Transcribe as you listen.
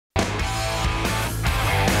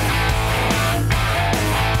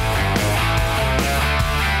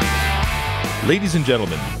Ladies and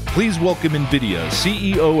gentlemen, please welcome Nvidia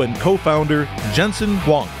CEO and co-founder Jen-Hsun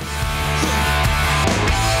Huang.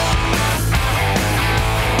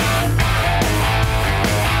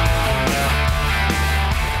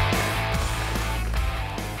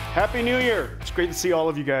 Happy New Year! It's great to see all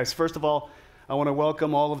of you guys. First of all, I want to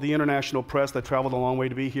welcome all of the international press that traveled a long way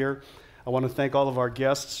to be here. I want to thank all of our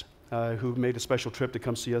guests who made a special trip to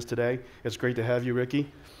come see us today. It's great to have you,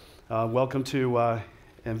 Ricky. Welcome to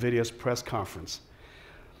NVIDIA's press conference.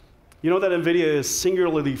 You know that NVIDIA is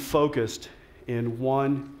singularly focused in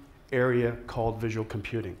one area called visual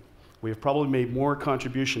computing. We have probably made more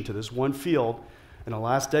contribution to this one field in the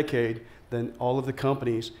last decade than all of the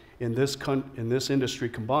companies in this industry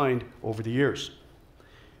combined over the years.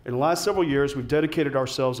 In the last several years, we've dedicated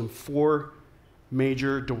ourselves in 4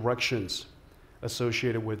 major directions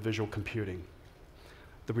associated with visual computing.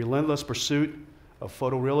 The relentless pursuit of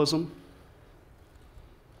photorealism,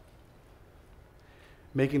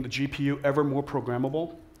 making the GPU ever more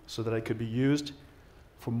programmable so that it could be used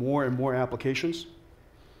for more and more applications,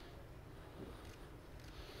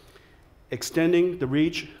 extending the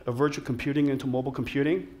reach of virtual computing into mobile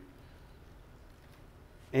computing,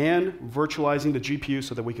 and virtualizing the GPU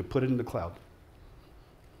so that we could put it in the cloud.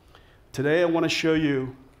 Today, I want to show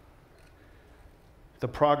you the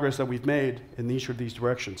progress that we've made in each of these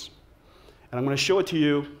directions. And I'm going to show it to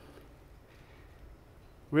you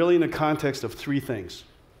really in the context of 3 things.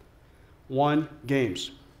 1,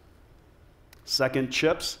 games. 2,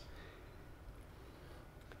 chips.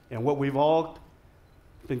 And what we've all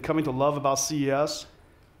been coming to love about CES,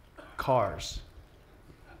 cars.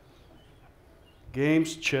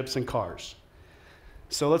 Games, chips, and cars.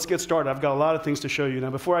 So let's get started. I've got a lot of things to show you.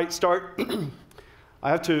 Now, before I start, I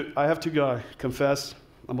have to confess,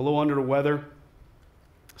 I'm a little under the weather.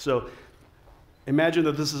 So imagine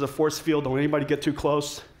that this is a force field. Don't anybody get too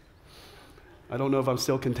close. I don't know if I'm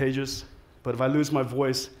still contagious, but if I lose my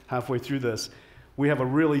voice halfway through this, we have a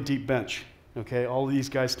really deep bench. Okay, all of these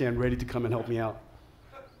guys stand ready to come and help me out.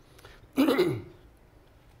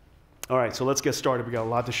 All right, so let's get started. We got a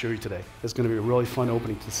lot to show you today. It's going to be a really fun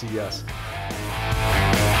opening to CES.